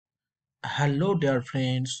Hello dear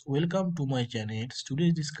friends, welcome to my channel.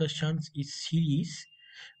 Today's discussion is series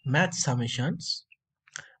math summations.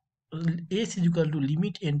 S is equal to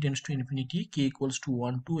limit n tends to infinity, k equals to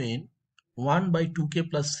 1 to n, 1 by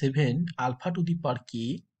 2k plus 7 alpha to the power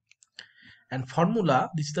k. And formula,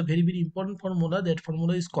 this is a very important formula. That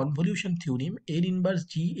formula is convolution theorem. L inverse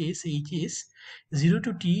G S H S 0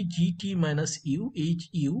 to t G t minus u H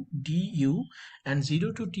u du and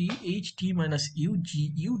 0 to t H t minus u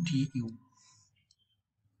G u du.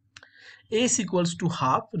 S equals to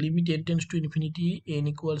half, limit n tends to infinity, n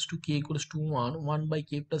equals to k equals to 1, 1 by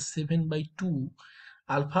k plus 7 by 2,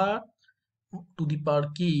 alpha to the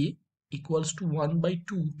power k equals to 1 by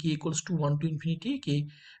 2, k equals to 1 to infinity, k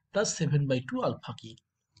plus 7 by 2 alpha k,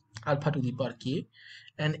 alpha to the power k,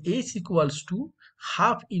 and S equals to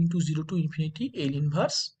half into 0 to infinity, L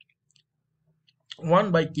inverse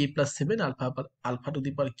 1 by k plus 7 alpha to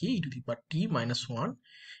the power k e to the power t minus 1.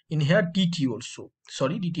 In here dt also,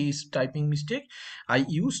 sorry, dt is typing mistake. I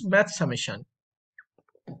use math summation.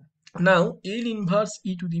 Now L inverse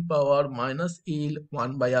e to the power minus L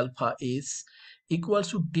 1 by alpha s equals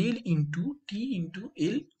to del into t into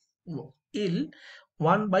L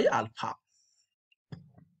 1 by alpha,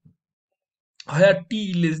 where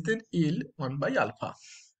t less than L 1 by alpha,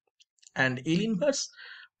 and L inverse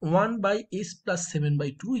 1 by s plus 7 by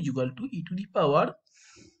 2 is equal to e to the power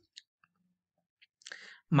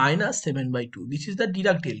minus 7 by 2. This is the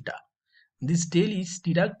Dirac delta. This del is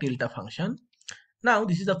Dirac delta function. Now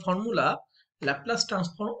this is the formula. Laplace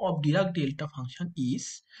transform of Dirac delta function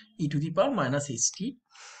is e to the power minus st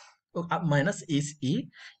minus sa.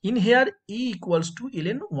 In here e equals to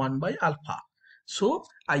ln 1 by alpha. So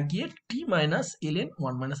I get t minus ln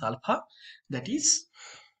 1 minus alpha, that is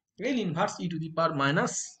L inverse e to the power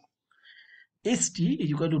minus st is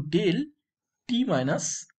equal to del t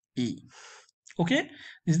minus a. Okay,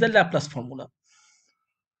 this is the Laplace formula.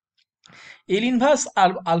 L inverse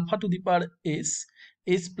alpha to the power s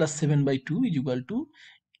plus 7 by 2 is equal to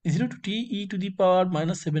 0 to t e to the power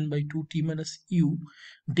minus 7 by 2 t minus u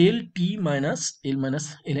del t minus L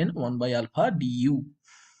minus ln 1 by alpha du.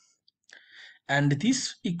 And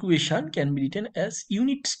this equation can be written as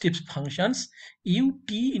unit step functions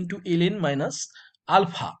ut into ln minus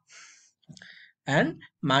alpha and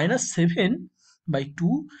minus 7 by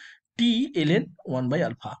 2 t ln 1 by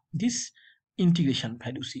alpha. This integration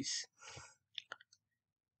values is,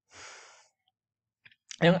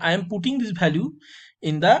 and I am putting this value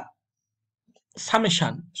in the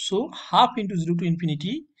summation. So half into 0 to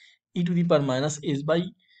infinity e to the power minus s by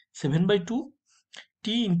 7 by 2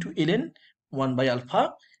 t into ln 1 by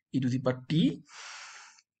alpha e to the power t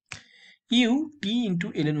u t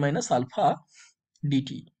into ln minus alpha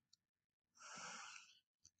dt,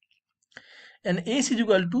 and s is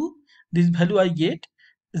equal to this value I get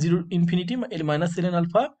 0 infinity L minus ln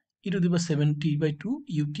alpha e to the power 7t by 2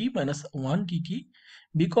 ut minus 1 dt,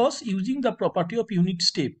 because using the property of unit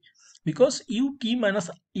step, because ut minus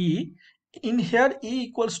a, in here a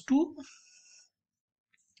equals to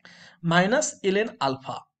minus ln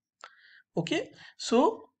alpha. Okay,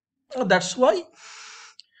 so that's why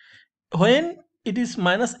when it is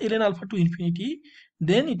minus ln alpha to infinity,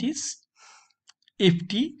 then it is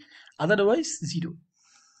ft, otherwise 0.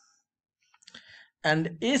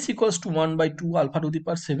 And s equals to 1 by 2 alpha to the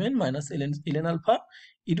power 7 minus ln alpha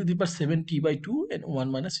e to the power 7 t by 2 and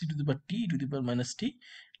 1 minus e to the power t e to the power minus t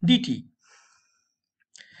dt.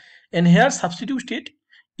 And here substitute it,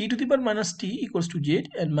 e to the power minus t equals to z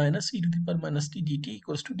and minus e to the power minus t dt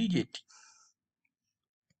equals to dz.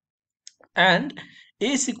 And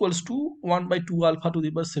s equals to 1 by 2 alpha to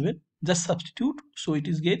the power 7, just substitute, so it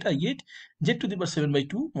is I get z to the power 7 by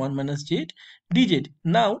 2 1 minus z dz.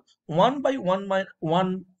 Now 1 by 1 by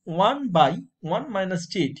 1 minus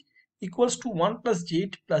z equals to 1 plus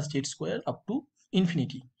z square up to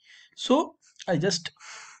infinity. So I just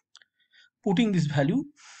putting this value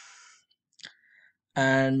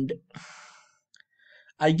and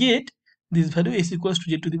I get this value s equals to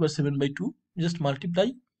z to the power 7 by 2, just multiply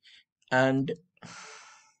and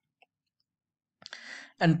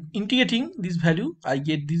integrating this value, I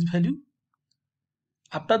get this value.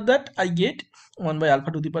 After that I get 1 by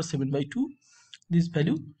alpha to the power 7 by 2, this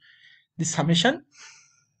value, this summation.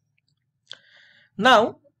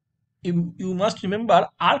 Now you must remember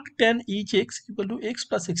arc tan each x equal to x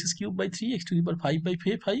plus x cube by 3 x to the power 5 by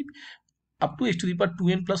 5 up to x to the power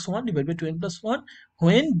 2n plus 1 divided by 2n plus 1,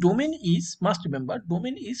 when domain is, must remember,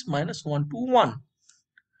 domain is minus 1 to 1.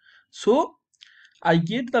 So I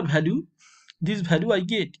get the value, this value I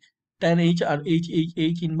get tan h or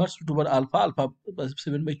h inverse root over alpha plus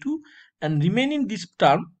 7 by 2, and remaining this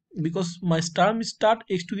term because my term start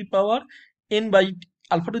x to the power n by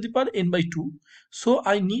alpha to the power n by 2. So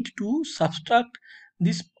I need to subtract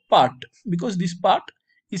this part because this part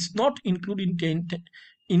is not included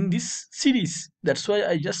in this series. That's why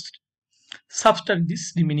I just subtract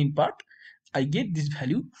this remaining part. I get this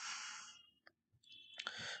value.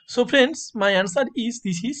 So friends, my answer is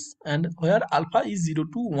this is, and where alpha is 0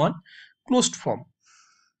 to 1 closed form.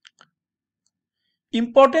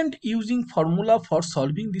 Important using formula for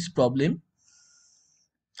solving this problem.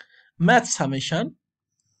 Math summation.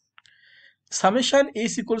 Summation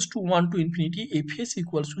s equals to 1 to infinity fs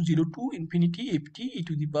equals to 0 to infinity ft e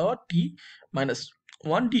to the power t minus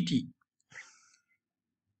 1 dt.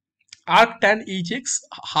 Arc tan hx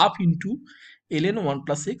half into ln 1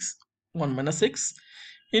 plus x 1 minus x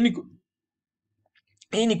n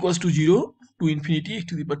equals to 0 to infinity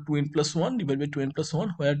to the power 2n plus 1 divided by 2n plus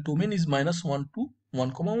 1, where domain is minus 1 to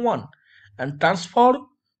 1 comma 1, and transfer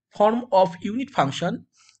form of unit function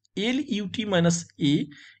L ut minus a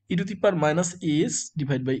e to the power minus as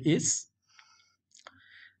divided by s,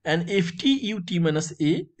 and ft ut minus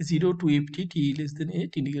a 0 to ft t less than a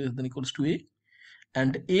t less than equals to a,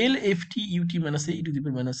 and L ft ut minus a e to the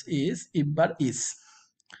power minus as f bar s.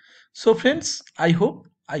 So friends, I hope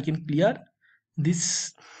I can clear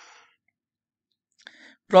this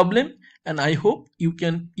problem, and I hope you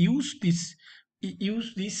can use this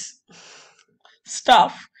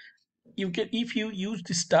stuff. You can, if you use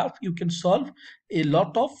this stuff, you can solve a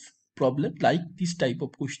lot of problem like this type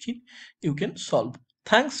of question you can solve.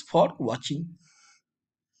 Thanks for watching.